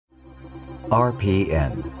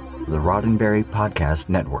RPN, the Roddenberry Podcast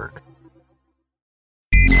Network.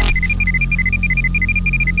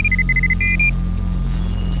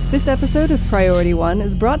 This episode of Priority One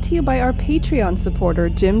is brought to you by our Patreon supporter,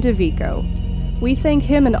 Jim DeVico. We thank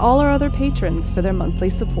him and all our other patrons for their monthly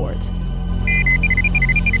support.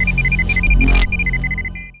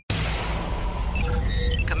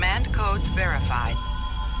 Command codes verified.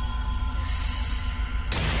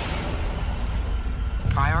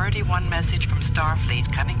 Priority One message from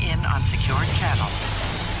Starfleet coming in on secured channel.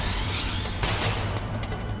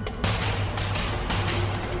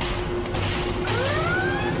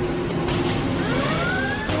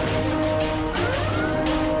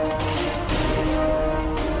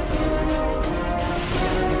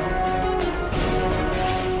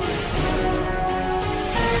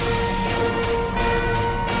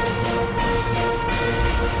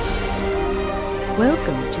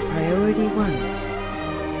 Welcome to Priority One.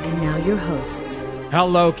 And now your hosts.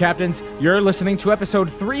 Hello, Captains. You're listening to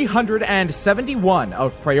episode 371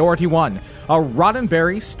 of Priority One, a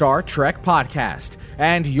Roddenberry Star Trek podcast,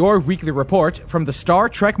 and your weekly report from the Star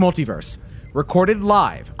Trek multiverse. Recorded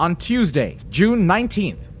live on Tuesday, June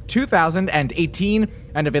 19th, 2018,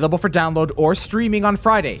 and available for download or streaming on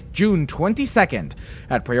Friday, June 22nd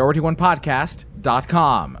at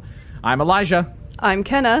PriorityOnePodcast.com. I'm Elijah. I'm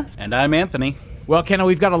Kenna. And I'm Anthony. Well, Kenna,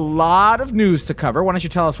 we've got a lot of news to cover. Why don't you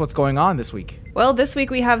tell us what's going on this week? Well, this week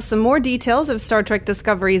we have some more details of Star Trek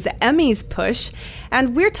Discovery's Emmys push,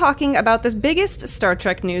 and we're talking about the biggest Star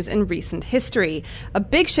Trek news in recent history. A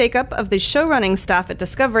big shakeup of the showrunning staff at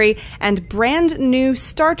Discovery, and brand new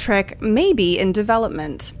Star Trek may be in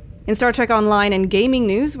development. In Star Trek Online and gaming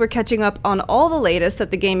news, we're catching up on all the latest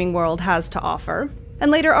that the gaming world has to offer.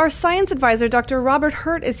 And later, our science advisor, Dr. Robert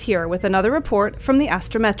Hurt, is here with another report from the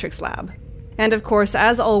Astrometrics Lab. And of course,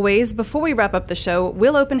 as always, before we wrap up the show,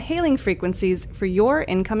 we'll open hailing frequencies for your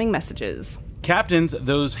incoming messages. Captains,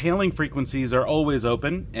 those hailing frequencies are always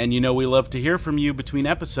open, and you know we love to hear from you between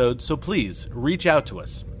episodes, so please reach out to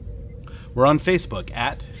us. We're on Facebook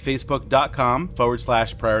at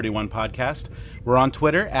facebook.com/Priority One Podcast. We're on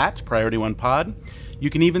Twitter at Priority One Pod.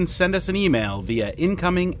 You can even send us an email via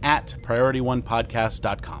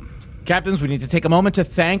incoming@PriorityOnePodcast.com. Captains, we need to take a moment to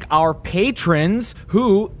thank our patrons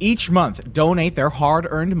who each month donate their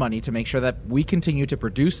hard-earned money to make sure that we continue to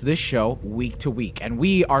produce this show week to week. And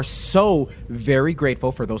we are so very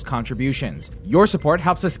grateful for those contributions. Your support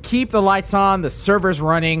helps us keep the lights on, the servers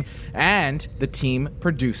running, and the team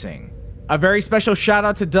producing. A very special shout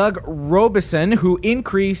out to Doug Robeson, who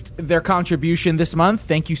increased their contribution this month.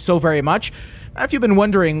 Thank you so very much. Now, if you've been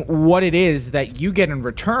wondering what it is that you get in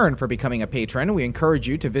return for becoming a patron, we encourage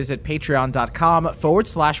you to visit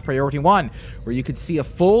patreon.com/Priority One, where you can see a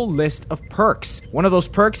full list of perks. One of those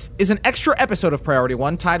perks is an extra episode of Priority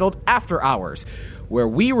One titled After Hours, where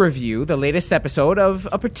we review the latest episode of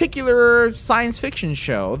a particular science fiction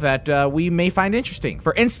show that we may find interesting.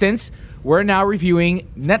 For instance, we're now reviewing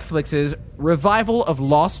Netflix's revival of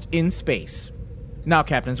Lost in Space. Now,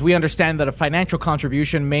 Captains, we understand that a financial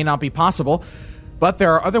contribution may not be possible, but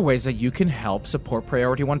there are other ways that you can help support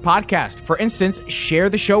Priority One Podcast. For instance, share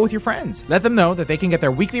the show with your friends. Let them know that they can get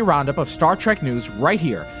their weekly roundup of Star Trek news right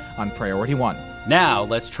here on Priority One. Now,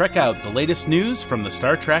 let's trek out the latest news from the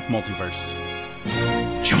Star Trek multiverse.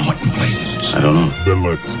 Jim, what in places? I don't know. Then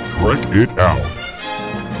let's trek it out.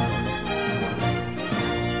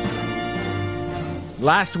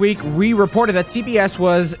 Last week, we reported that CBS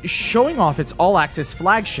was showing off its all-access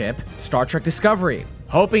flagship, Star Trek Discovery.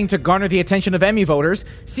 Hoping to garner the attention of Emmy voters,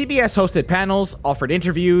 CBS hosted panels, offered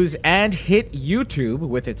interviews, and hit YouTube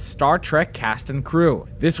with its Star Trek cast and crew.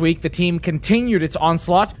 This week, the team continued its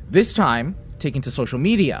onslaught, this time taking to social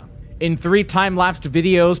media. In 3 time-lapsed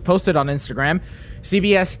videos posted on Instagram,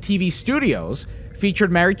 CBS TV Studios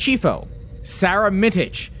featured Mary Chieffo, Sarah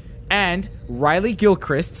Mittich, and Riley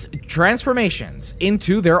Gilchrist's transformations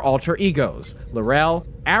into their alter egos, L'Rell,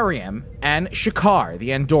 Airiam, and Shakaar,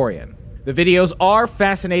 the Andorian. The videos are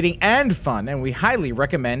fascinating and fun, and we highly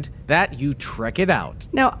recommend that you trek it out.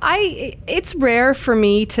 Now, it's rare for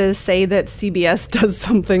me to say that CBS does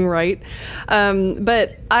something right,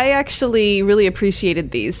 but I actually really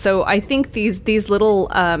appreciated these. So I think these little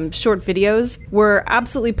short videos were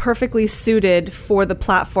absolutely perfectly suited for the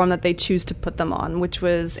platform that they choose to put them on, which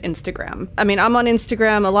was Instagram. I mean, I'm on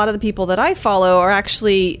Instagram. A lot of the people that I follow are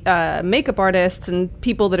actually makeup artists and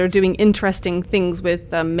people that are doing interesting things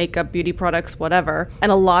with makeup, beauty beauty products, whatever.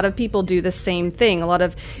 And a lot of people do the same thing. A lot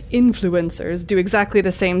of influencers do exactly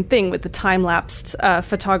the same thing with the time-lapsed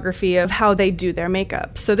photography of how they do their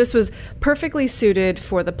makeup. So this was perfectly suited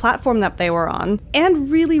for the platform that they were on,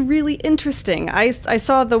 and really, really interesting. I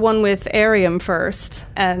saw the one with Ariam first,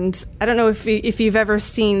 and I don't know if you've ever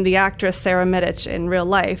seen the actress Sarah Middich in real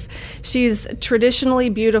life. She's traditionally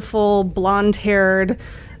beautiful, blonde-haired,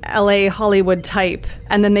 LA Hollywood type,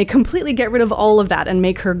 and then they completely get rid of all of that and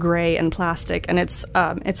make her gray and plastic, and it's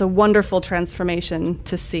a wonderful transformation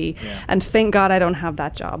to see. Yeah. And thank God I don't have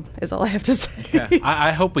that job, is all I have to say. Yeah.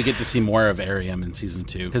 I hope we get to see more of Ariam in season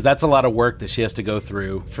 2, because that's a lot of work that she has to go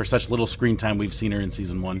through for such little screen time we've seen her in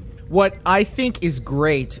season 1. What I think is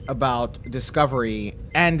great about Discovery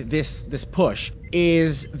and this push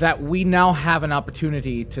is that we now have an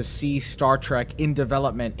opportunity to see Star Trek in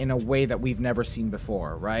development in a way that we've never seen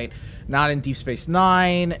before, right? Not in Deep Space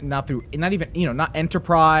Nine, not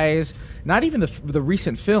Enterprise, not even the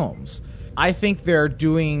recent films. I think they're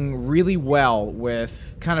doing really well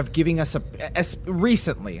with kind of giving us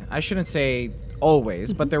recently, I shouldn't say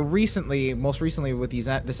always, but they're most recently with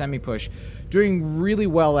this Emmy push, doing really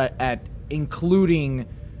well at including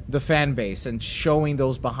the fan base and showing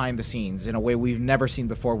those behind the scenes in a way we've never seen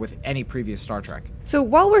before with any previous Star Trek. So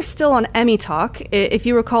while we're still on Emmy talk, if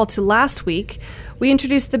you recall to last week, we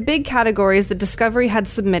introduced the big categories that Discovery had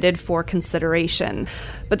submitted for consideration.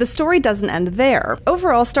 But the story doesn't end there.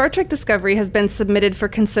 Overall, Star Trek Discovery has been submitted for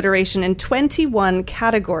consideration in 21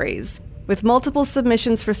 categories. With multiple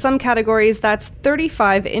submissions for some categories, that's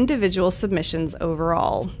 35 individual submissions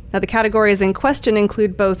overall. Now, the categories in question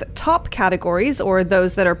include both top categories, or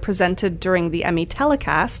those that are presented during the Emmy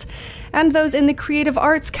telecast, and those in the creative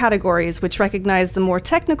arts categories, which recognize the more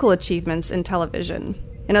technical achievements in television.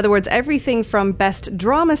 In other words, everything from Best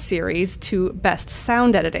Drama Series to Best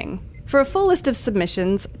Sound Editing. For a full list of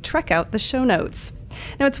submissions, check out the show notes.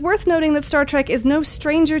 Now, it's worth noting that Star Trek is no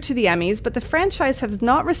stranger to the Emmys, but the franchise has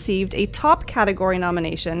not received a top category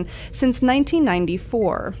nomination since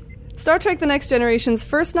 1994. Star Trek The Next Generation's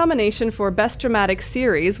first nomination for Best Dramatic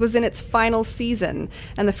Series was in its final season,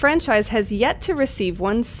 and the franchise has yet to receive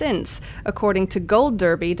one since, according to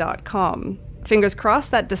GoldDerby.com. Fingers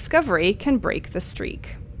crossed that Discovery can break the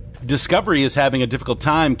streak. Discovery is having a difficult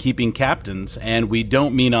time keeping captains, and we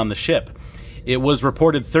don't mean on the ship. It was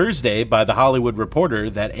reported Thursday by The Hollywood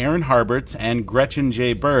Reporter that Aaron Harberts and Gretchen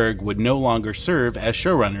J. Berg would no longer serve as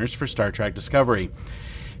showrunners for Star Trek Discovery.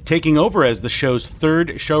 Taking over as the show's third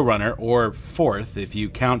showrunner, or fourth if you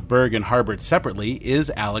count Berg and Harberts separately,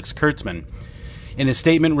 is Alex Kurtzman. In a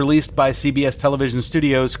statement released by CBS Television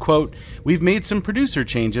Studios, quote, "We've made some producer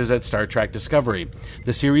changes at Star Trek Discovery.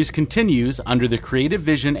 The series continues under the creative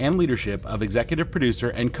vision and leadership of executive producer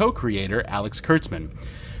and co-creator Alex Kurtzman.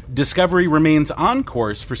 Discovery remains on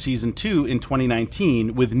course for Season 2 in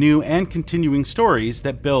 2019 with new and continuing stories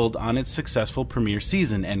that build on its successful premiere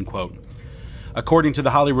season," end quote. According to The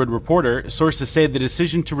Hollywood Reporter, sources say the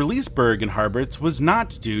decision to release Berg and Harberts was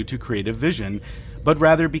not due to creative vision, but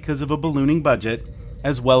rather because of a ballooning budget,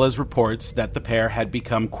 as well as reports that the pair had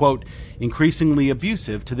become, quote, "increasingly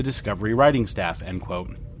abusive to the Discovery writing staff," end quote.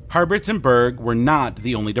 Harberts and Berg were not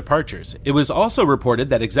the only departures. It was also reported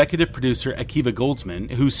that executive producer Akiva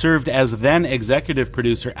Goldsman, who served as then executive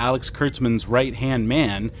producer Alex Kurtzman's right-hand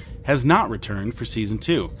man, has not returned for Season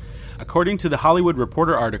 2. According to the Hollywood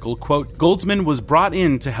Reporter article, quote, "Goldsman was brought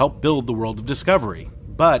in to help build the world of Discovery,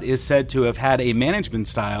 but is said to have had a management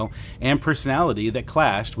style and personality that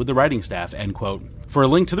clashed with the writing staff," end quote. For a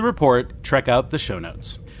link to the report, check out the show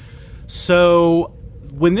notes. So,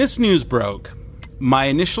 when this news broke, my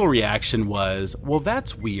initial reaction was, well,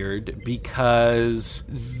 that's weird, because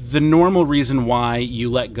the normal reason why you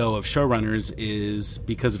let go of showrunners is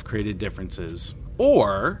because of creative differences,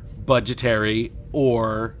 or budgetary,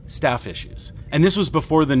 or staff issues. And this was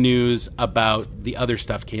before the news about the other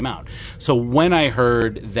stuff came out. So when I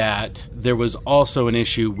heard that there was also an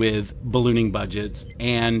issue with ballooning budgets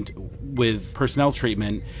and with personnel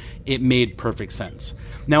treatment, it made perfect sense.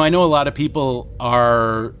 Now, I know a lot of people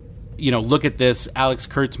are, look at this Alex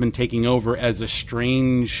Kurtzman taking over as a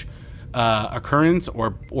strange occurrence,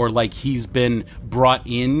 or like he's been brought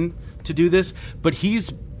in to do this, but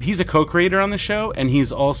he's a co-creator on the show, and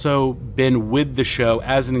he's also been with the show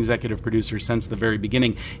as an executive producer since the very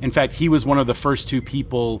beginning. In fact, he was one of the first two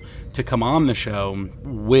people to come on the show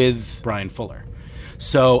with Brian Fuller.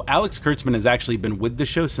 So Alex Kurtzman has actually been with the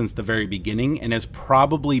show since the very beginning and has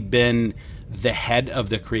probably been the head of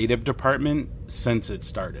the creative department since it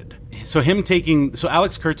started. So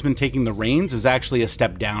Alex Kurtzman taking the reins is actually a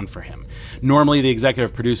step down for him. Normally, the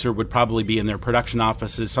executive producer would probably be in their production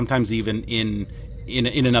offices, sometimes even in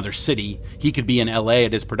in another city. He could be in LA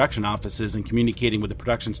at his production offices and communicating with the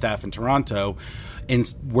production staff in Toronto,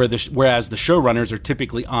 whereas the showrunners are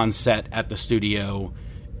typically on set at the studio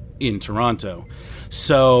in Toronto.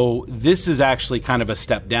 So this is actually kind of a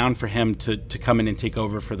step down for him to come in and take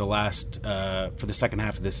over for the second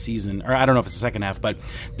half of this season. Or I don't know if it's the second half, but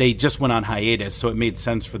they just went on hiatus, so it made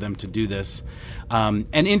sense for them to do this. And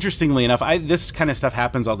interestingly enough, this kind of stuff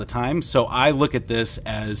happens all the time, so I look at this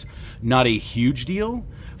as not a huge deal,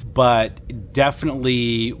 but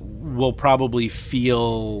definitely will probably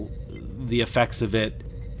feel the effects of it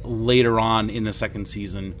later on in the second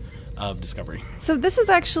season of Discovery. So this is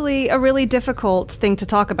actually a really difficult thing to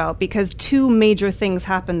talk about because two major things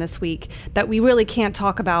happened this week that we really can't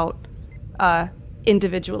talk about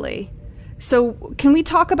individually. So can we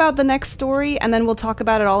talk about the next story and then we'll talk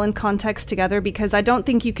about it all in context together, because I don't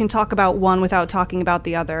think you can talk about one without talking about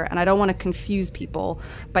the other, and I don't want to confuse people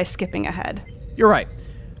by skipping ahead. You're right.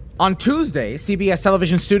 On Tuesday, CBS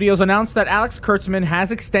Television Studios announced that Alex Kurtzman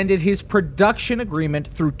has extended his production agreement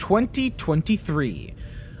through 2023.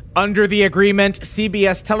 Under the agreement,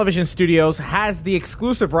 CBS Television Studios has the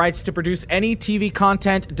exclusive rights to produce any TV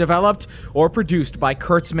content developed or produced by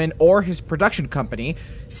Kurtzman or his production company,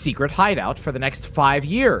 Secret Hideout, for the next 5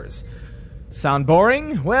 years. Sound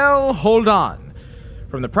boring? Well, hold on.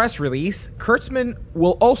 From the press release, Kurtzman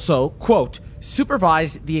will also, quote,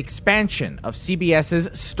 supervise the expansion of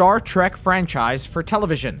CBS's Star Trek franchise for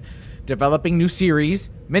television, developing new series,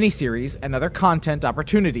 miniseries, and other content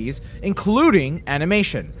opportunities, including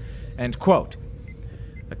animation, end quote.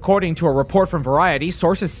 According to a report from Variety,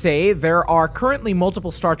 sources say there are currently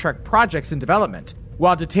multiple Star Trek projects in development.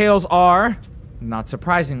 While details are, not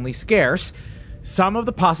surprisingly, scarce, some of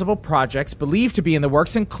the possible projects believed to be in the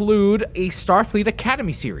works include a Starfleet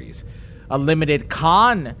Academy series, a limited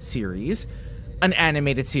Khan series, an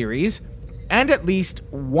animated series, and at least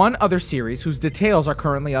one other series whose details are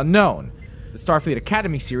currently unknown. The Starfleet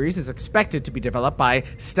Academy series is expected to be developed by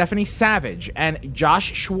Stephanie Savage and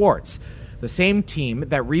Josh Schwartz, the same team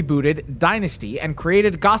that rebooted Dynasty and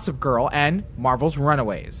created Gossip Girl and Marvel's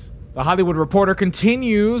Runaways. The Hollywood Reporter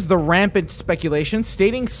continues the rampant speculation,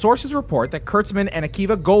 stating sources report that Kurtzman and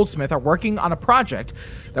Akiva Goldsmith are working on a project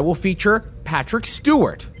that will feature Patrick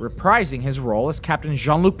Stewart, reprising his role as Captain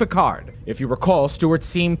Jean-Luc Picard. If you recall, Stewart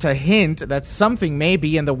seemed to hint that something may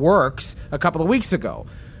be in the works a couple of weeks ago,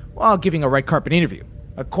 while giving a red carpet interview.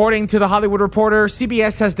 According to The Hollywood Reporter,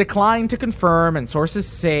 CBS has declined to confirm, and sources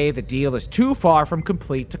say the deal is too far from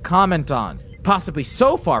complete to comment on, possibly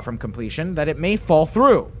so far from completion that it may fall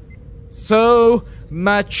through. So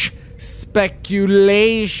much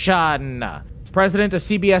speculation. President of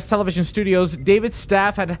CBS Television Studios, David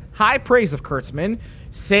Staff, had high praise of Kurtzman,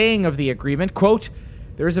 saying of the agreement, quote,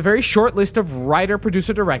 there is a very short list of writer,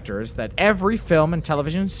 producer, directors that every film and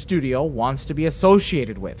television studio wants to be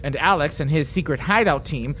associated with, and Alex and his Secret Hideout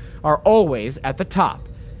team are always at the top,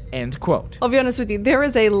 end quote. I'll be honest with you, there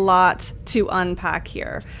is a lot to unpack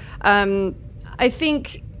here.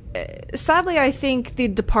 Sadly, I think the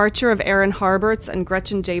departure of Aaron Harberts and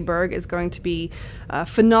Gretchen J. Berg is going to be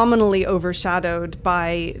phenomenally overshadowed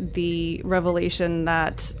by the revelation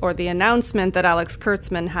that, or the announcement that Alex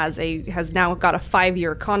Kurtzman has now got a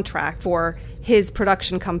 5-year contract for his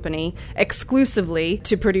production company exclusively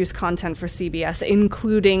to produce content for CBS,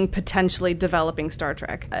 including potentially developing Star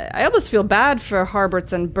Trek. I almost feel bad for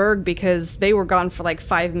Harberts and Berg because they were gone for like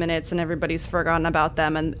 5 minutes and everybody's forgotten about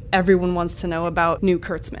them and everyone wants to know about new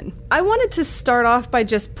Kurtzman. I wanted to start off by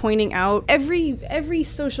just pointing out every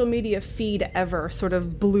social media feed ever sort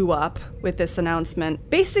of blew up with this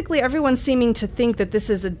announcement. Basically, everyone's seeming to think that this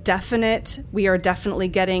is we are definitely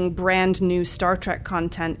getting brand new Star Trek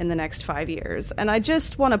content in the next 5 years. And I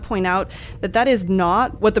just want to point out that that is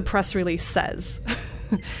not what the press release says.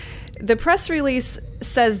 The press release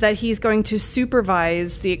says that he's going to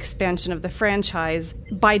supervise the expansion of the franchise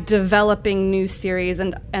by developing new series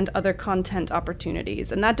and other content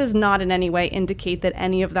opportunities. And that does not in any way indicate that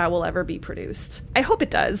any of that will ever be produced. I hope it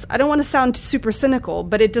does. I don't want to sound super cynical,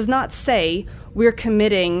 but it does not say we're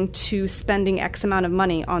committing to spending X amount of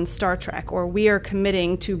money on Star Trek, or we are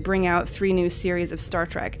committing to bring out 3 new series of Star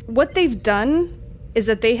Trek. What they've done is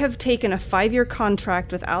that they have taken a 5-year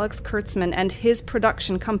contract with Alex Kurtzman and his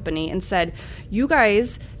production company and said, you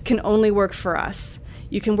guys can only work for us.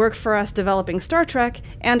 You can work for us developing Star Trek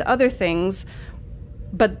and other things,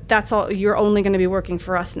 but that's all. You're only going to be working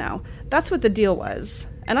for us now. That's what the deal was.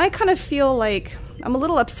 And I kind of feel like I'm a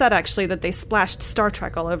little upset, actually, that they splashed Star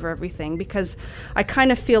Trek all over everything, because I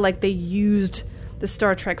kind of feel like they used the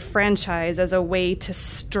Star Trek franchise as a way to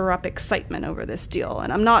stir up excitement over this deal.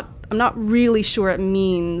 And I'm not I'm not really sure it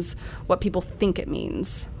means what people think it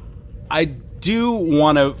means. I do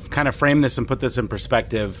want to kind of frame this and put this in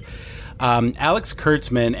perspective. Alex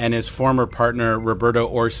Kurtzman and his former partner, Roberto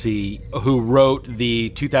Orci, who wrote the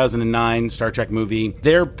 2009 Star Trek movie,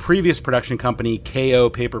 their previous production company,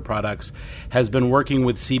 KO Paper Products, has been working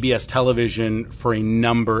with CBS Television for a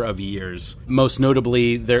number of years. Most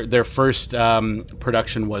notably, their first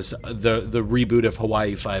production was the reboot of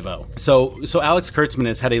Hawaii Five-0. So Alex Kurtzman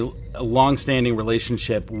has had a long-standing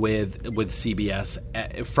relationship with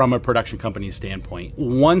CBS from a production company standpoint.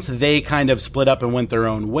 Once they kind of split up and went their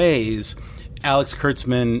own ways, Alex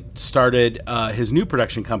Kurtzman started his new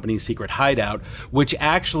production company, Secret Hideout, which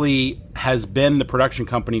actually has been the production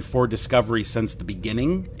company for Discovery since the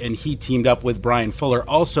beginning, and he teamed up with Brian Fuller.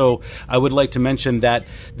 Also, I would like to mention that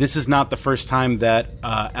this is not the first time that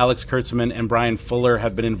Alex Kurtzman and Brian Fuller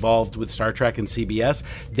have been involved with Star Trek and CBS.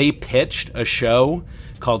 They pitched a show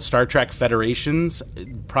called Star Trek Federations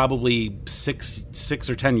probably six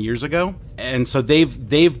or 10 years ago. And so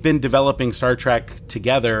they've been developing Star Trek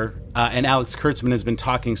together, and Alex Kurtzman has been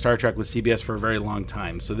talking Star Trek with CBS for a very long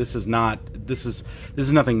time. So this is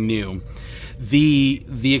nothing new. The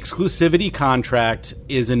exclusivity contract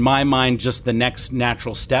is, in my mind, just the next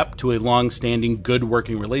natural step to a long-standing, good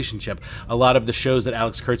working relationship. A lot of the shows that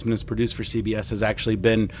Alex Kurtzman has produced for CBS has actually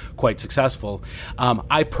been quite successful.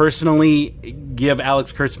 I personally give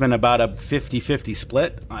Alex Kurtzman about a 50-50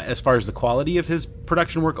 split as far as the quality of his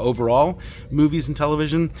production work overall, movies and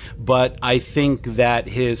television, but I think that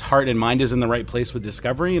his heart and mind is in the right place with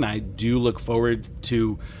Discovery, and I do look forward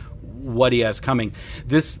to what he has coming.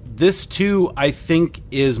 This too, I think,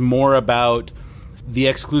 is more about the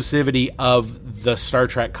exclusivity of the Star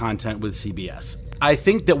Trek content with CBS. I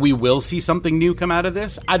think that we will see something new come out of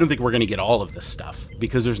this. I don't think we're going to get all of this stuff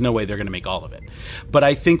because there's no way they're going to make all of it. But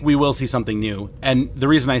I think we will see something new. And the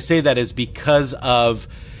reason I say that is because of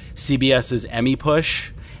CBS's Emmy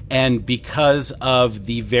push, and because of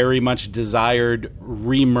the very much desired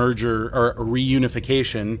remerger or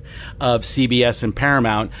reunification of CBS and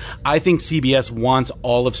Paramount, I think CBS wants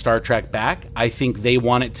all of Star Trek back. I think they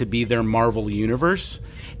want it to be their Marvel universe.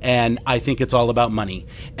 And I think it's all about money.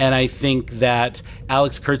 And I think that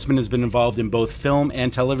Alex Kurtzman has been involved in both film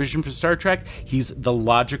and television for Star Trek. He's the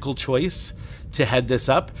logical choice to head this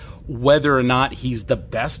up. Whether or not he's the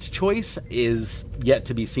best choice is yet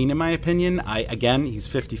to be seen, in my opinion. He's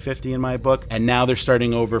 50-50 in my book. And now they're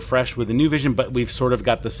starting over fresh with a new vision, but we've sort of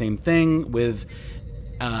got the same thing with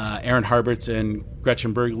Aaron Harberts and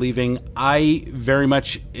Gretchen Berg leaving. I very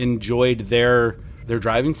much enjoyed their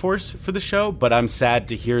driving force for the show, but I'm sad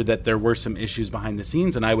to hear that there were some issues behind the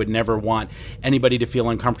scenes, and I would never want anybody to feel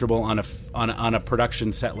uncomfortable on a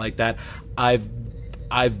production set like that.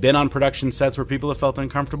 I've been on production sets where people have felt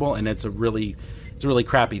uncomfortable, and it's a really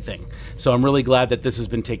crappy thing. So I'm really glad that this has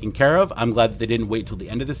been taken care of. I'm glad that they didn't wait till the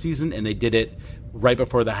end of the season, and they did it right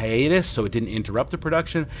before the hiatus, so it didn't interrupt the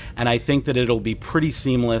production. And I think that it'll be pretty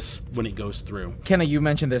seamless when it goes through. Kenna, you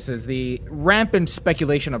mentioned this as the rampant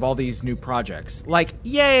speculation of all these new projects. Like,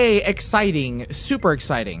 yay, exciting, super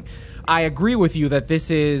exciting. I agree with you that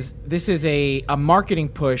this is a marketing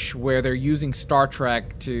push where they're using Star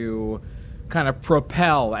Trek to kind of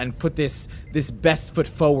propel and put this best foot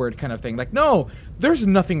forward kind of thing. Like, no, there's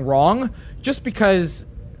nothing wrong. Just because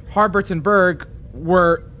Harberts and Berg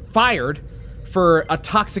were fired for a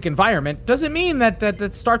toxic environment doesn't mean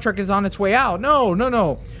that Star Trek is on its way out.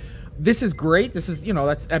 No. This is great. This is,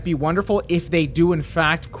 that'd be wonderful if they do in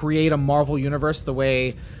fact create a Marvel universe the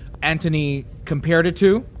way Anthony compared it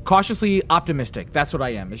to. Cautiously optimistic. That's what I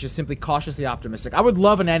am. It's just simply cautiously optimistic. I would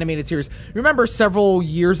love an animated series. Remember several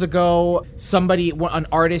years ago, an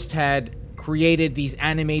artist had created these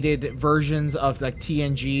animated versions of like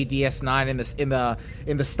TNG, DS9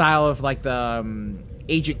 in the style of like the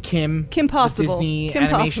Agent Kim Possible, Disney Kim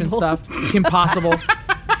animation Possible. stuff. Kim Possible.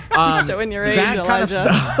 You're showing your age, that Elijah. kind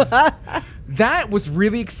of stuff. That was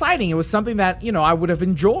really exciting. It was something that I would have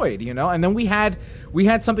enjoyed. And then we had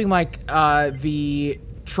something like the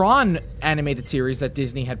Tron animated series that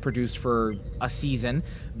Disney had produced for a season.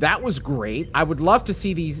 That was great. I would love to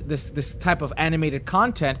see this type of animated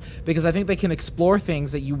content because I think they can explore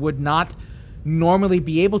things that you would not normally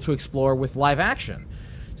be able to explore with live action.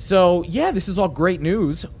 So, yeah, this is all great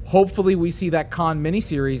news. Hopefully we see that Khan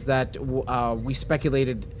miniseries that we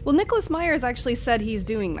speculated. Well, Nicholas Myers actually said he's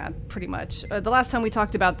doing that pretty much. The last time we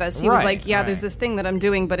talked about this, he was like, there's this thing that I'm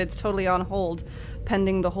doing, but it's totally on hold.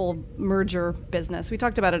 pending the whole merger business. We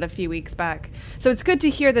talked about it a few weeks back. So it's good to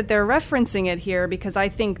hear that they're referencing it here, because I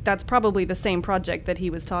think that's probably the same project that he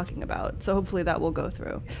was talking about. So hopefully that will go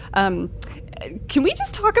through. Can we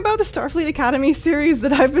just talk about the Starfleet Academy series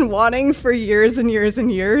that I've been wanting for years and years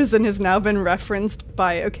and years, and has now been referenced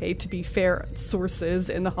by, okay, to be fair, sources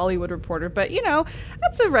in the Hollywood Reporter, but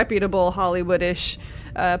that's a reputable Hollywoodish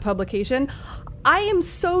publication. I am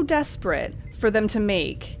so desperate for them to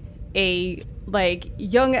make a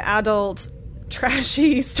young adult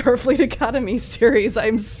trashy Starfleet Academy series.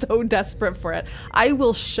 I'm so desperate for it. I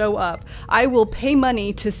will show up. I will pay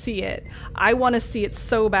money to see it. I want to see it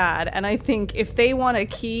so bad. And I think if they want to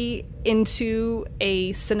key into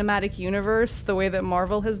a cinematic universe the way that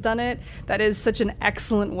Marvel has done it, that is such an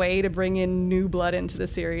excellent way to bring in new blood into the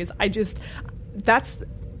series. That's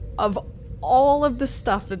of all of the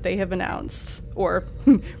stuff that they have announced or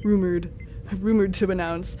rumored to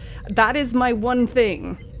announce, that is my one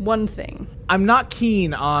thing. I'm not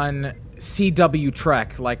keen on CW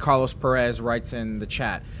Trek, like Carlos Perez writes in the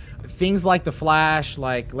chat. Things like The Flash,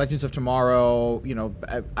 like Legends of Tomorrow,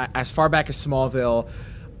 as far back as Smallville,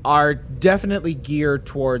 are definitely geared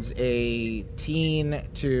towards a late teen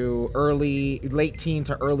to early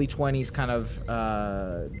 20s kind of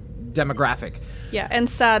demographic. Yeah, and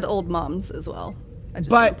sad old moms as well.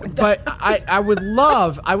 I would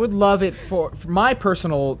love it for my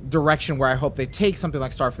personal direction, where I hope they take something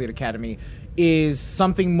like Starfleet Academy, is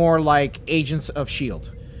something more like Agents of S.H.I.E.L.D.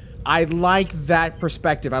 I like that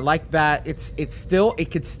perspective. I like that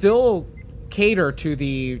it could still cater to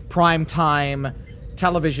the primetime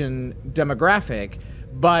television demographic,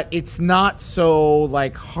 but it's not so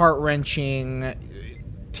heart-wrenching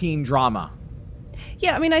teen drama.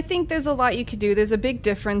 Yeah, I think there's a lot you could do. There's a big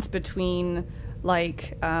difference between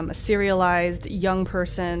a serialized young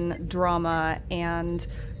person drama and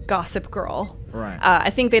Gossip Girl. Right. I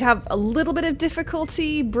think they'd have a little bit of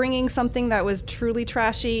difficulty bringing something that was truly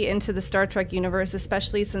trashy into the Star Trek universe,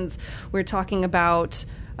 especially since we're talking about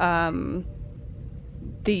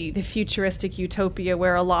the futuristic utopia,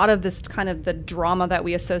 where a lot of this kind of the drama that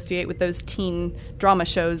we associate with those teen drama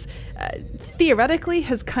shows theoretically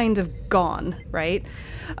has kind of gone, right?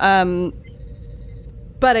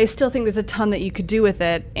 But I still think there's a ton that you could do with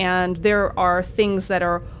it, and there are things that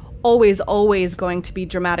are always going to be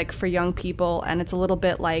dramatic for young people, and it's a little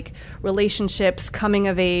bit like relationships, coming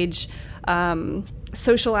of age,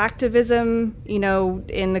 social activism,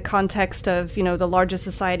 in the context of, the largest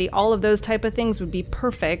society. All of those type of things would be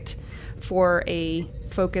perfect for a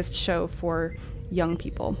focused show for young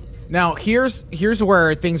people. Now, here's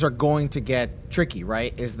where things are going to get tricky,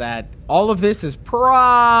 right? Is that all of this is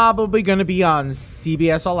probably going to be on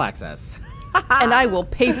CBS All Access. And I will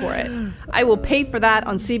pay for it. I will pay for that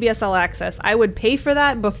on CBS All Access. I would pay for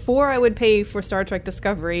that before I would pay for Star Trek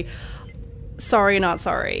Discovery. Sorry, not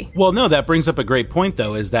sorry. Well, no, that brings up a great point,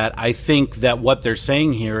 though, is that I think that what they're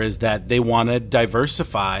saying here is that they want to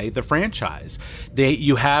diversify the franchise.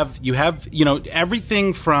 You have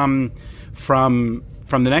everything from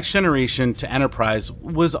the Next Generation to Enterprise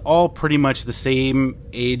was all pretty much the same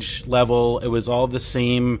age level. It was all the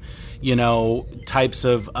same, types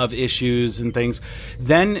of issues and things.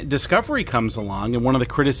 Then Discovery comes along, and one of the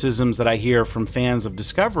criticisms that I hear from fans of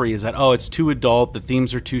Discovery is that, it's too adult, the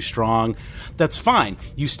themes are too strong. That's fine.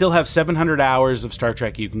 You still have 700 hours of Star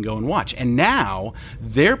Trek you can go and watch. And now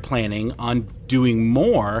they're planning on doing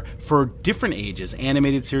more for different ages.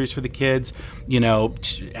 Animated series for the kids,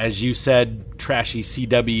 as you said, trashy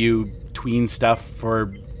CW tween stuff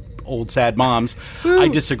for old sad moms. I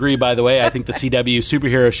disagree, by the way. I think the CW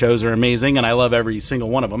superhero shows are amazing, and I love every single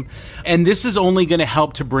one of them. And this is only going to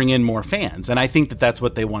help to bring in more fans. And I think that that's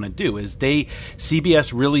what they want to do.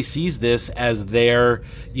 CBS really sees this as their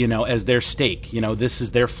stake. This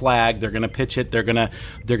is their flag. They're going to pitch it. They're going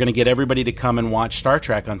to get everybody to come and watch Star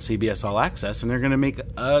Trek on CBS All Access, and they're going to make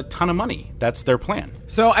a ton of money. That's their plan.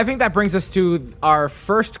 So I think that brings us to our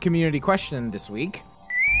first community question this week.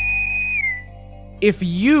 If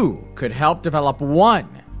you could help develop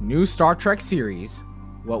one new Star Trek series,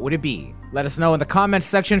 what would it be? Let us know in the comments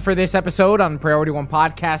section for this episode on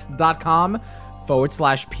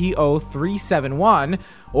PriorityOnePodcast.com/PO371,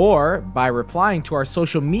 or by replying to our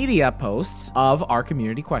social media posts of our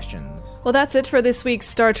community questions. Well, that's it for this week's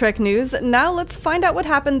Star Trek news. Now let's find out what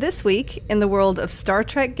happened this week in the world of Star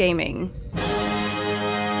Trek gaming.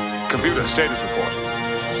 Computer status report.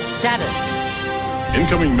 Status.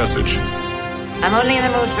 Incoming message. I'm only in the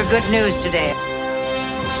mood for good news today.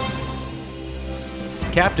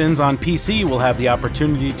 Captains on PC will have the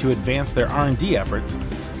opportunity to advance their R&D efforts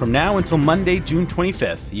From now until Monday, June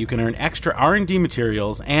 25th, you can earn extra R&D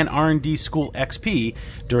materials and R&D School XP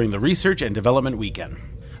during the Research and Development Weekend.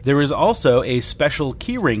 There is also a special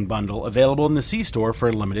keyring bundle available in the C-Store for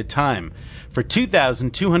a limited time. For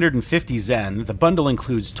 2,250 Zen, the bundle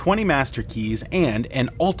includes 20 master keys and an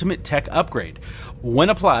ultimate tech upgrade. When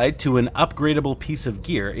applied to an upgradable piece of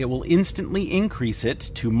gear, it will instantly increase it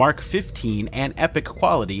to Mark 15 and Epic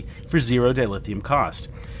quality for 0 dilithium cost.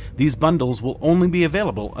 These bundles will only be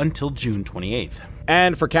available until June 28th.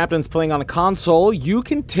 And for captains playing on a console, you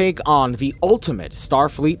can take on the ultimate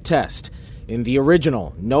Starfleet test in the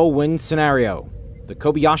original no-win scenario. The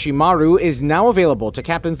Kobayashi Maru is now available to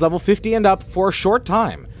captains level 50 and up for a short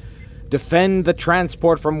time. Defend the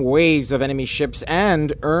transport from waves of enemy ships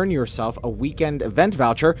and earn yourself a weekend event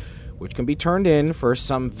voucher, which can be turned in for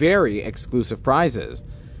some very exclusive prizes.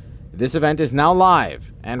 This event is now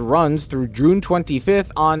live and runs through June 25th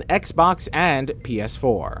on Xbox and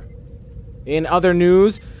PS4. In other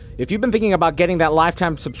news, if you've been thinking about getting that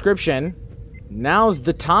lifetime subscription, now's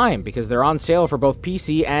the time because they're on sale for both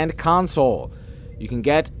PC and console. You can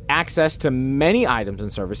get access to many items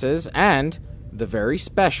and services and the very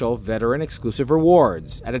special veteran exclusive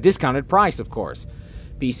rewards at a discounted price, of course.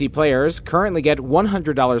 PC players currently get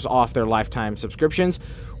 $100 off their lifetime subscriptions,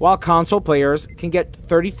 while console players can get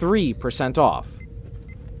 33% off.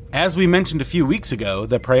 As we mentioned a few weeks ago,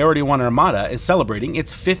 the Priority 1 Armada is celebrating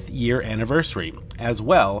its 5th year anniversary, as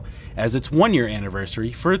well as its 1-year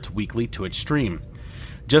anniversary for its weekly Twitch stream.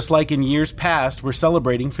 Just like in years past, we're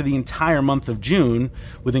celebrating for the entire month of June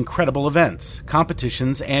with incredible events,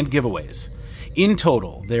 competitions, and giveaways. In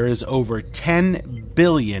total, there is over 10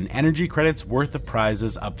 billion energy credits worth of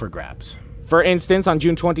prizes up for grabs. For instance, on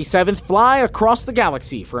June 27th, fly across the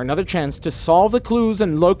galaxy for another chance to solve the clues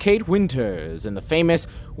and locate Winters in the famous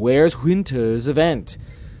Where's Winters event.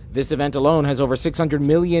 This event alone has over 600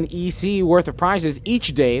 million EC worth of prizes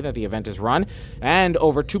each day that the event is run, and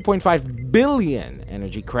over 2.5 billion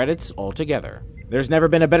energy credits altogether. There's never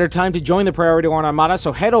been a better time to join the Priority 1 Armada,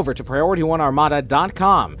 so head over to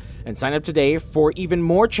PriorityOneArmada.com and sign up today for even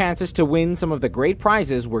more chances to win some of the great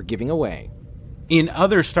prizes we're giving away. In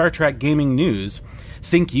other Star Trek gaming news,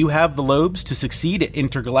 think you have the lobes to succeed at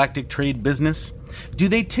intergalactic trade business? Do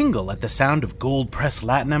they tingle at the sound of gold press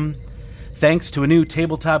latinum? Thanks to a new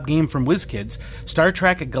tabletop game from WizKids, Star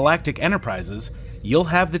Trek Galactic Enterprises, you'll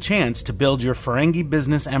have the chance to build your Ferengi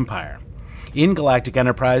business empire. In Galactic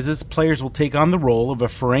Enterprises, players will take on the role of a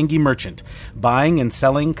Ferengi merchant, buying and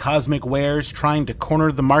selling cosmic wares, trying to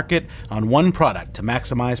corner the market on one product to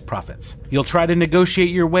maximize profits. You'll try to negotiate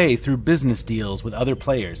your way through business deals with other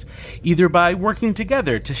players, either by working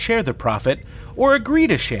together to share the profit, or agree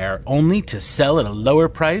to share only to sell at a lower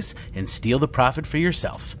price and steal the profit for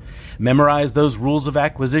yourself. Memorize those rules of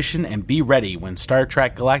acquisition and be ready when Star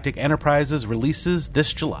Trek Galactic Enterprises releases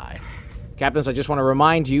this July. Captains, I just want to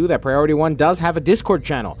remind you that Priority 1 does have a Discord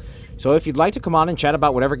channel. So if you'd like to come on and chat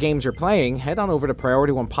about whatever games you're playing, head on over to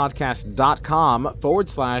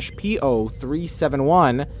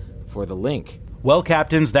PriorityOnePodcast.com/PO371 for the link. Well,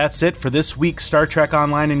 Captains, that's it for this week's Star Trek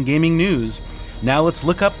Online and Gaming News. Now let's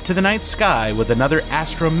look up to the night sky with another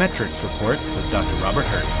Astrometrics report with Dr. Robert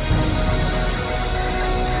Hurt.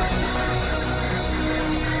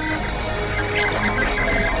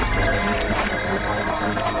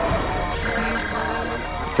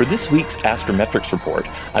 For this week's Astrometrics report,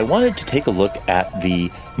 I wanted to take a look at the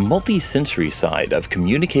multi-sensory side of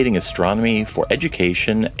communicating astronomy for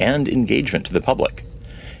education and engagement to the public.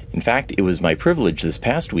 In fact, it was my privilege this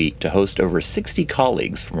past week to host over 60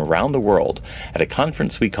 colleagues from around the world at a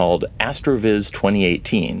conference we called AstroViz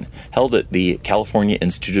 2018, held at the California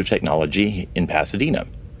Institute of Technology in Pasadena.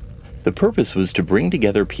 The purpose was to bring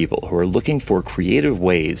together people who are looking for creative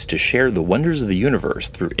ways to share the wonders of the universe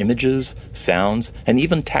through images, sounds, and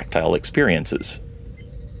even tactile experiences.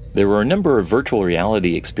 There were a number of virtual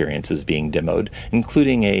reality experiences being demoed,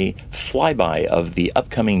 including a flyby of the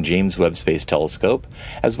upcoming James Webb Space Telescope,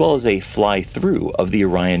 as well as a fly-through of the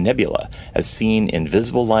Orion Nebula, as seen in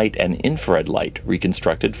visible light and infrared light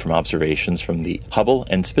reconstructed from observations from the Hubble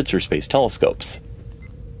and Spitzer Space Telescopes.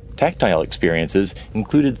 Tactile experiences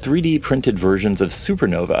included 3D printed versions of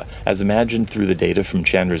supernova as imagined through the data from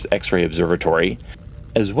Chandra's X-ray Observatory,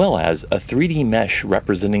 as well as a 3D mesh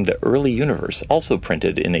representing the early universe also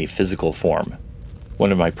printed in a physical form.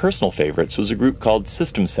 One of my personal favorites was a group called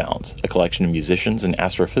System Sounds, a collection of musicians and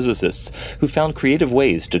astrophysicists who found creative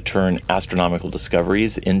ways to turn astronomical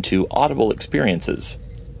discoveries into audible experiences.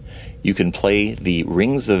 You can play the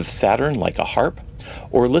rings of Saturn like a harp,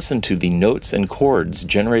 or listen to the notes and chords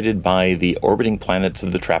generated by the orbiting planets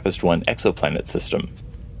of the TRAPPIST-1 exoplanet system.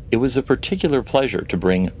 it was a particular pleasure to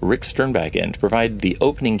bring Rick Sternbach in to provide the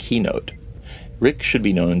opening keynote. Rick should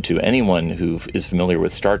be known to anyone who is familiar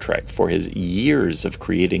with Star Trek for his years of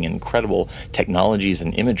creating incredible technologies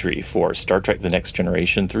and imagery for Star Trek The Next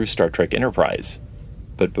Generation through Star Trek Enterprise.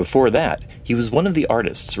 But before that, he was one of the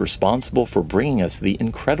artists responsible for bringing us the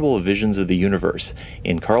incredible visions of the universe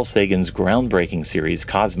in Carl Sagan's groundbreaking series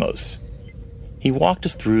Cosmos. He walked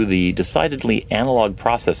us through the decidedly analog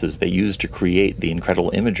processes they used to create the incredible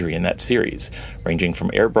imagery in that series, ranging from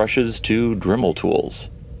airbrushes to Dremel tools.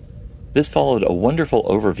 This followed a wonderful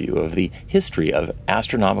overview of the history of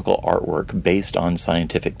astronomical artwork based on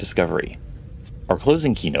scientific discovery. Our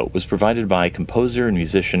closing keynote was provided by composer and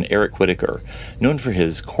musician Eric Whitacre, known for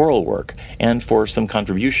his choral work and for some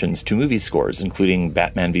contributions to movie scores, including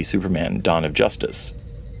Batman v Superman: Dawn of Justice.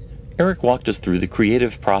 Eric walked us through the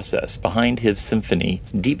creative process behind his symphony,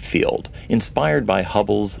 Deep Field, inspired by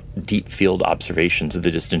Hubble's deep field observations of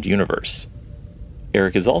the distant universe.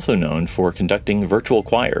 Eric is also known for conducting virtual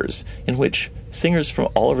choirs, in which singers from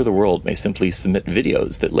all over the world may simply submit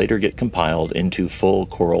videos that later get compiled into full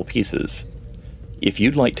choral pieces. If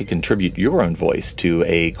you'd like to contribute your own voice to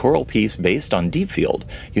a choral piece based on Deep Field,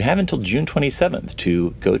 you have until June 27th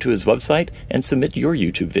to go to his website and submit your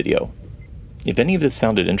YouTube video. If any of this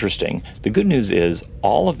sounded interesting, the good news is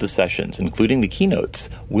all of the sessions, including the keynotes,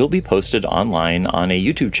 will be posted online on a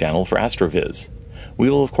YouTube channel for AstroViz. We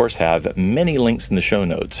will, of course, have many links in the show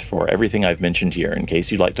notes for everything I've mentioned here in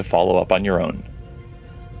case you'd like to follow up on your own.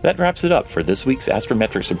 That wraps it up for this week's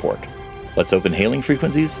Astrometrics Report. Let's open hailing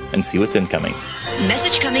frequencies and see what's incoming.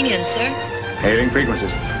 Message coming in, sir. Hailing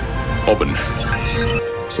frequencies. Open.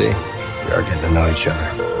 See, we are getting to know each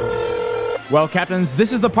other. Well, Captains,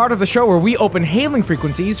 this is the part of the show where we open hailing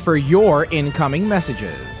frequencies for your incoming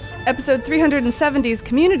messages. Episode 370's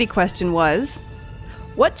community question was,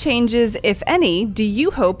 what changes, if any, do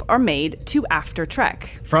you hope are made to After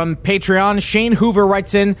Trek? From Patreon, Shane Hoover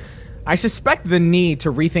writes in, I suspect the need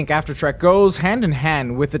to rethink After Trek goes hand in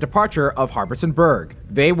hand with the departure of Harberts and Berg.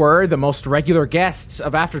 They were the most regular guests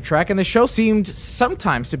of After Trek, and the show seemed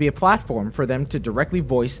sometimes to be a platform for them to directly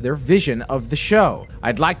voice their vision of the show.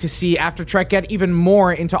 I'd like to see After Trek get even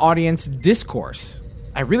more into audience discourse.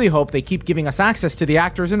 I really hope they keep giving us access to the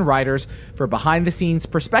actors and writers for behind-the-scenes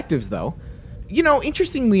perspectives, though. You know,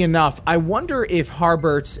 interestingly enough, I wonder if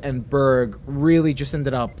Harberts and Berg really just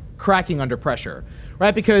ended up cracking under pressure.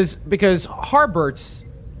 Right, because Harberts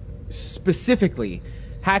specifically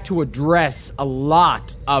had to address a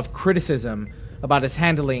lot of criticism about his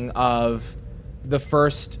handling of the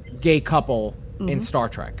first gay couple in Star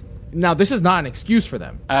Trek. Now, this is not an excuse for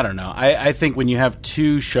them. I don't know. I think when you have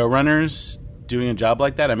two showrunners doing a job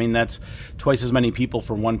like that, I mean, that's twice as many people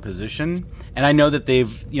for one position. And I know that they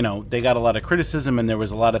got a lot of criticism and there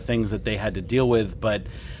was a lot of things that they had to deal with, but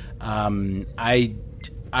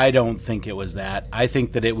I don't think it was that. I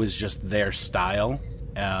think that it was just their style,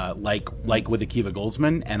 like with Akiva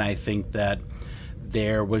Goldsman, and I think that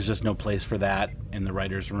there was just no place for that in the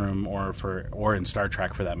writer's room or in Star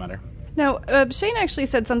Trek for that matter. Now, Shane actually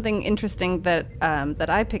said something interesting that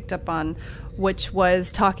I picked up on, which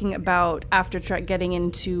was talking about After Trek getting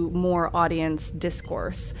into more audience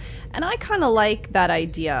discourse. And I kind of like that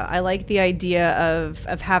idea. I like the idea of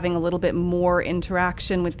having a little bit more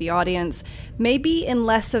interaction with the audience, maybe in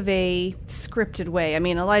less of a scripted way. I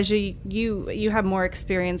mean, Elijah, you have more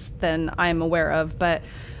experience than I'm aware of, but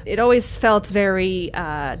it always felt very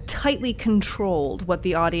tightly controlled what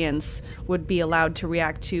the audience would be allowed to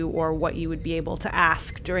react to or what you would be able to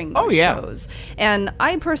ask during those shows. And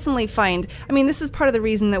I personally find, I mean, this is part of the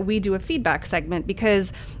reason that we do a feedback segment,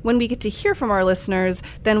 because when we get to hear from our listeners,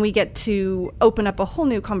 then we get to open up a whole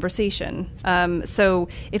new conversation. So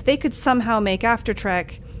if they could somehow make After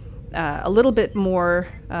Trek a little bit more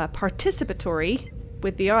participatory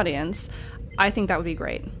with the audience, I think that would be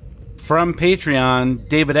great. From Patreon,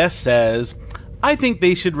 David S. says, I think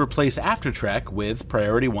they should replace After Trek with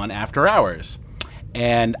Priority One After Hours.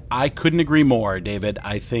 And I couldn't agree more, David.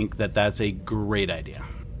 I think that that's a great idea.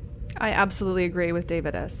 I absolutely agree with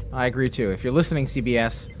David S. I agree too. If you're listening,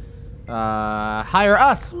 CBS, hire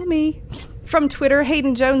us. Call me. From Twitter,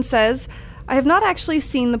 Hayden Jones says, I have not actually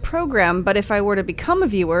seen the program, but if I were to become a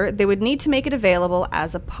viewer, they would need to make it available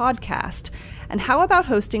as a podcast. And how about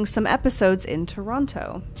hosting some episodes in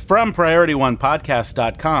Toronto? From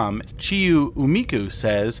PriorityOnePodcast.com, Chiyu Umiku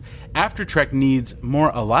says, After Trek needs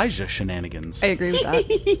more Elijah shenanigans. I agree with that.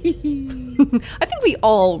 I think we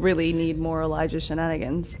all really need more Elijah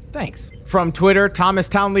shenanigans. Thanks. From Twitter, Thomas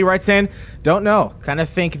Townley writes in, don't know. Kind of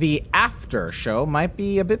think the after show might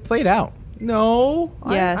be a bit played out. No.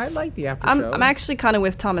 Yes. I like the after show. I'm actually kind of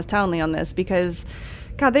with Thomas Townley on this because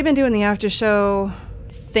God, they've been doing the after show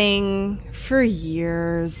thing for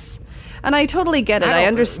years. And I totally get it. I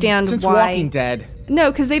understand since why. Walking Dead.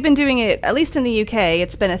 No, because they've been doing it, at least in the UK,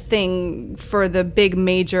 it's been a thing for the big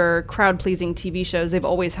major crowd-pleasing TV shows. They've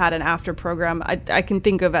always had an after program. I can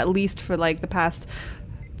think of at least for like the past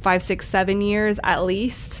 5, 6, 7 years at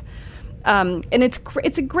least. And it's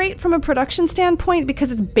great from a production standpoint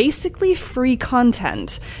because it's basically free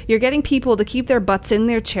content. You're getting people to keep their butts in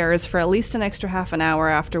their chairs for at least an extra half an hour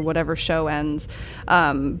after whatever show ends.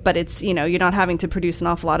 But it's, you're not having to produce an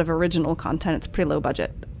awful lot of original content. It's pretty low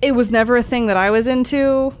budget. It was never a thing that I was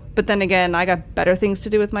into, but then again, I got better things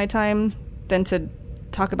to do with my time than to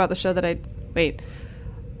talk about the show that I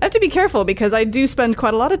have to be careful because I do spend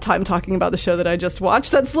quite a lot of time talking about the show that I just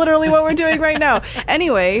watched. That's literally what we're doing right now.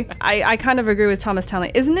 Anyway, I kind of agree with Thomas Townley.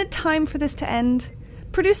 Isn't it time for this to end?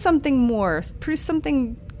 Produce something more. Produce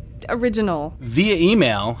something original. Via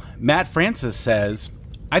email, Matt Francis says,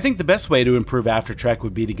 I think the best way to improve After Trek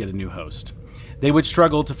would be to get a new host. They would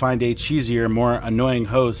struggle to find a cheesier, more annoying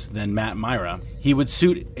host than Matt Myra. He would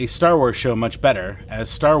suit a Star Wars show much better, as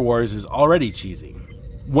Star Wars is already cheesy.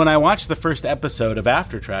 When I watched the first episode of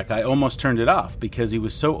After Trek, I almost turned it off because he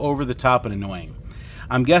was so over the top and annoying.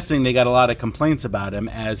 I'm guessing they got a lot of complaints about him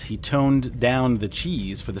as he toned down the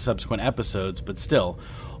cheese for the subsequent episodes, but still,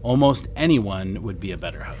 almost anyone would be a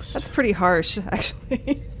better host. That's pretty harsh,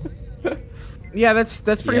 actually. Yeah, that's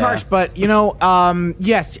pretty harsh. But,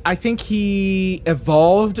 yes, I think he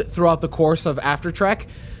evolved throughout the course of After Trek.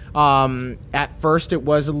 At first, it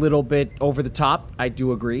was a little bit over the top. I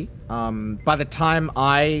do agree. By the time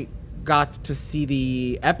I got to see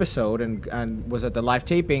the episode and was at the live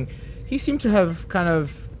taping, he seemed to have kind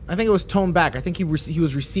of, I think it was toned back. I think he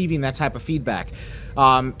was receiving that type of feedback,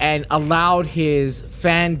 and allowed his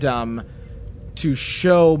fandom to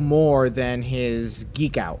show more than his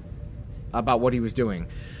geek out about what he was doing.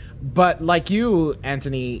 But like you,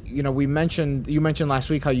 Anthony, you mentioned last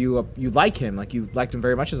week how you like him, like you liked him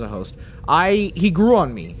very much as a host. He grew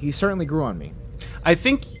on me. He certainly grew on me. I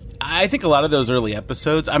think a lot of those early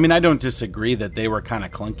episodes, I mean, I don't disagree that they were kind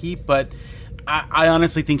of clunky, but I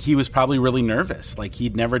honestly think he was probably really nervous. Like,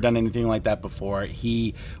 he'd never done anything like that before.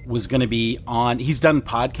 He was going to be he's done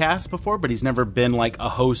podcasts before, but he's never been like a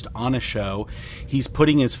host on a show. He's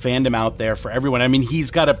putting his fandom out there for everyone. I mean,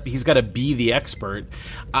 he's got to be the expert.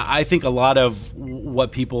 I think a lot of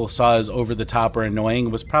what people saw as over the top or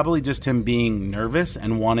annoying was probably just him being nervous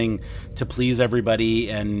and wanting to please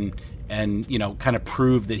everybody and kind of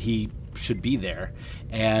prove that he should be there.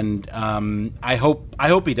 And I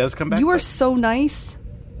hope he does come back. You are so nice.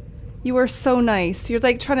 You are so nice. You're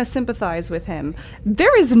like trying to sympathize with him.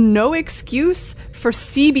 There is no excuse for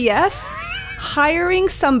CBS hiring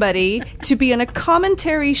somebody to be in a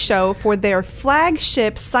commentary show for their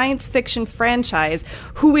flagship science fiction franchise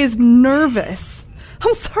who is nervous.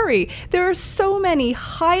 I'm sorry. There are so many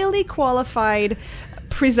highly qualified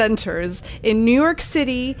presenters in New York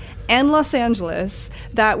City and Los Angeles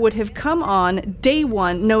that would have come on day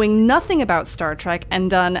one knowing nothing about Star Trek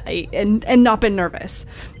and and not been nervous.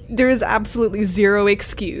 There is absolutely zero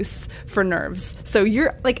excuse for nerves. So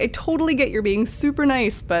you're like, I totally get you're being super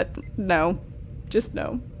nice, but no, just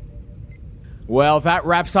no. Well, that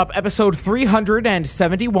wraps up episode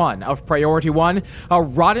 371 of Priority One, a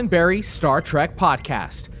Roddenberry Star Trek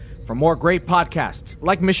podcast. For more great podcasts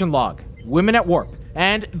like Mission Log, Women at Warp,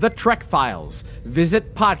 and The Trek Files,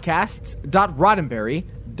 visit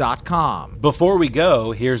podcasts.roddenberry.com. Before we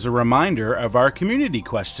go, here's a reminder of our community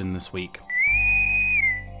question this week.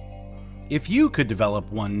 If you could develop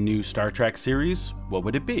one new Star Trek series, what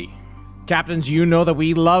would it be? Captains, you know that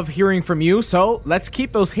we love hearing from you, so let's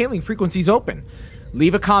keep those hailing frequencies open.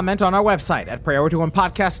 Leave a comment on our website at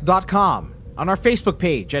PriorityOnePodcast.com, on our Facebook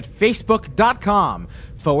page at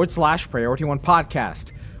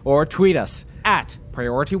Facebook.com/PriorityOnePodcast, or tweet us at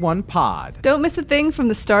PriorityOnePod. Don't miss a thing from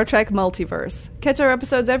the Star Trek multiverse. Catch our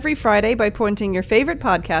episodes every Friday by pointing your favorite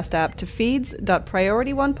podcast app to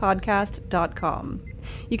feeds.PriorityOnePodcast.com.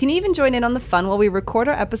 You can even join in on the fun while we record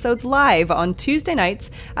our episodes live on Tuesday nights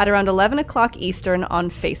at around 11 o'clock Eastern on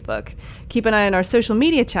Facebook. Keep an eye on our social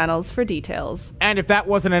media channels for details. And if that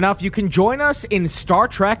wasn't enough, you can join us in Star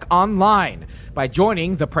Trek Online by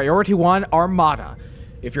joining the Priority One Armada.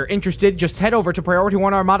 If you're interested, just head over to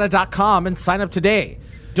PriorityOneArmada.com and sign up today.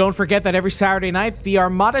 Don't forget that every Saturday night, the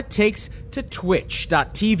Armada takes to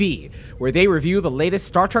Twitch.tv, where they review the latest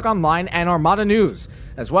Star Trek Online and Armada news,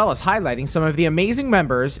 as well as highlighting some of the amazing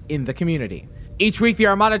members in the community. Each week, the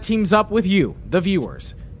Armada teams up with you, the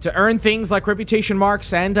viewers, to earn things like reputation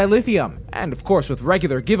marks and dilithium. And of course, with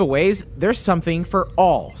regular giveaways, there's something for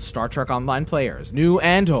all Star Trek Online players, new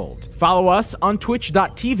and old. Follow us on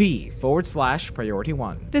twitch.tv/Priority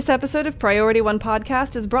One. This episode of Priority One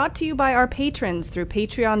Podcast is brought to you by our patrons through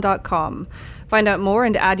patreon.com. Find out more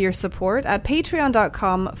and add your support at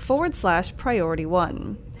patreon.com/Priority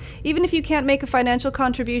One. Even if you can't make a financial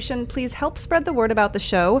contribution, please help spread the word about the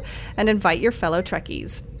show and invite your fellow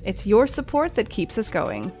Trekkies. It's your support that keeps us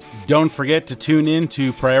going. Don't forget to tune in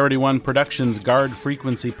to Priority One Productions' Guard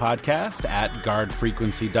Frequency podcast at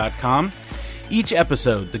guardfrequency.com. Each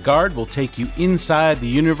episode, the Guard will take you inside the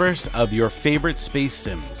universe of your favorite space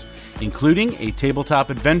sims, including a tabletop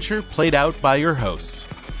adventure played out by your hosts.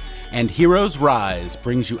 And Heroes Rise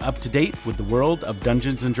brings you up to date with the world of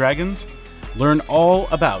Dungeons & Dragons. Learn all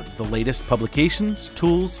about the latest publications,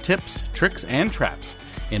 tools, tips, tricks, and traps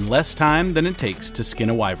in less time than it takes to skin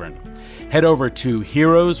a wyvern. Head over to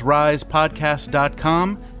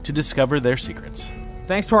heroesrisepodcast.com to discover their secrets.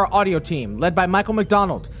 Thanks to our audio team, led by Michael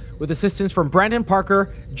McDonald, with assistance from Brandon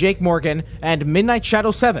Parker, Jake Morgan, and Midnight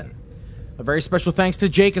Shadow 7. A very special thanks to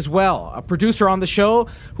Jake as well, a producer on the show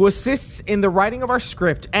who assists in the writing of our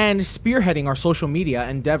script and spearheading our social media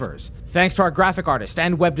endeavors. Thanks to our graphic artist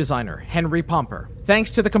and web designer, Henry Pomper. Thanks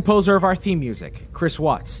to the composer of our theme music, Chris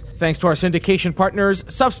Watts. Thanks to our syndication partners,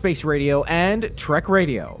 Subspace Radio and Trek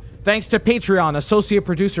Radio. Thanks to Patreon associate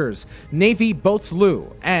producers, Navy Boats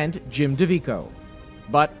Lou and Jim DeVico.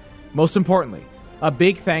 But, most importantly, a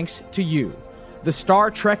big thanks to you, the Star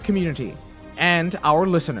Trek community, and our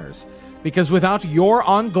listeners. Because without your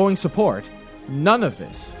ongoing support, none of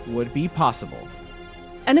this would be possible.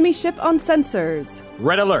 Enemy ship on sensors.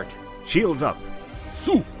 Red alert. Shields up.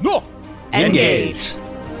 Su no. Engage.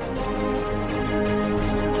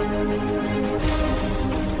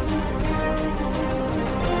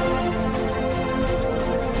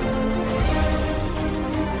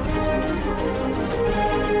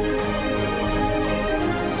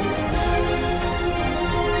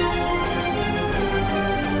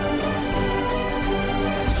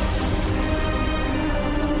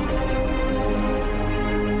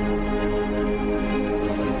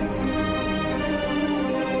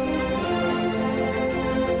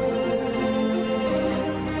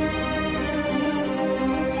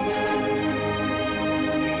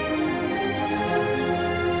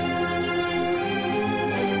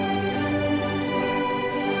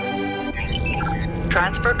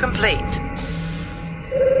 Transfer complete.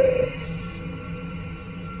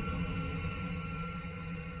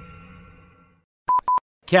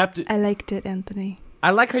 Captain. I liked it, Anthony.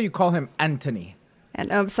 I like how you call him Anthony. And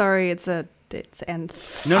I'm sorry, it's Anthony.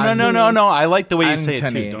 No. I like the way you say it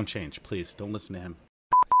Anthony. too. Don't change, please. Don't listen to him.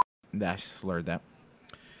 I slurred that.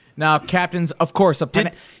 Now, captains, of course,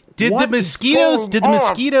 Did the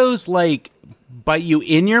mosquitoes like bite you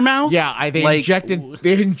in your mouth? Yeah, they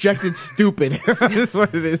injected stupid. That's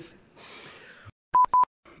what it is.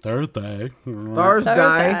 Thursday.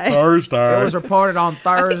 It was reported on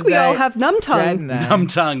Thursday. I think we all have numb tongue. Numb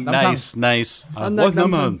tongue. Nice. What's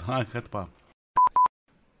numb tongue?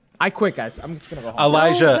 I quit, guys. I'm just gonna go home.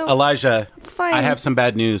 Elijah. It's fine. I have some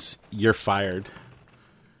bad news. You're fired.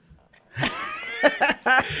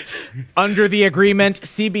 Under the agreement,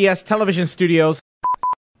 CBS Television Studios.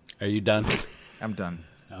 Are you done? I'm done.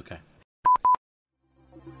 Okay.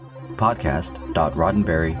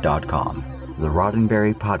 Podcast.roddenberry.com, the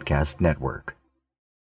Roddenberry Podcast Network.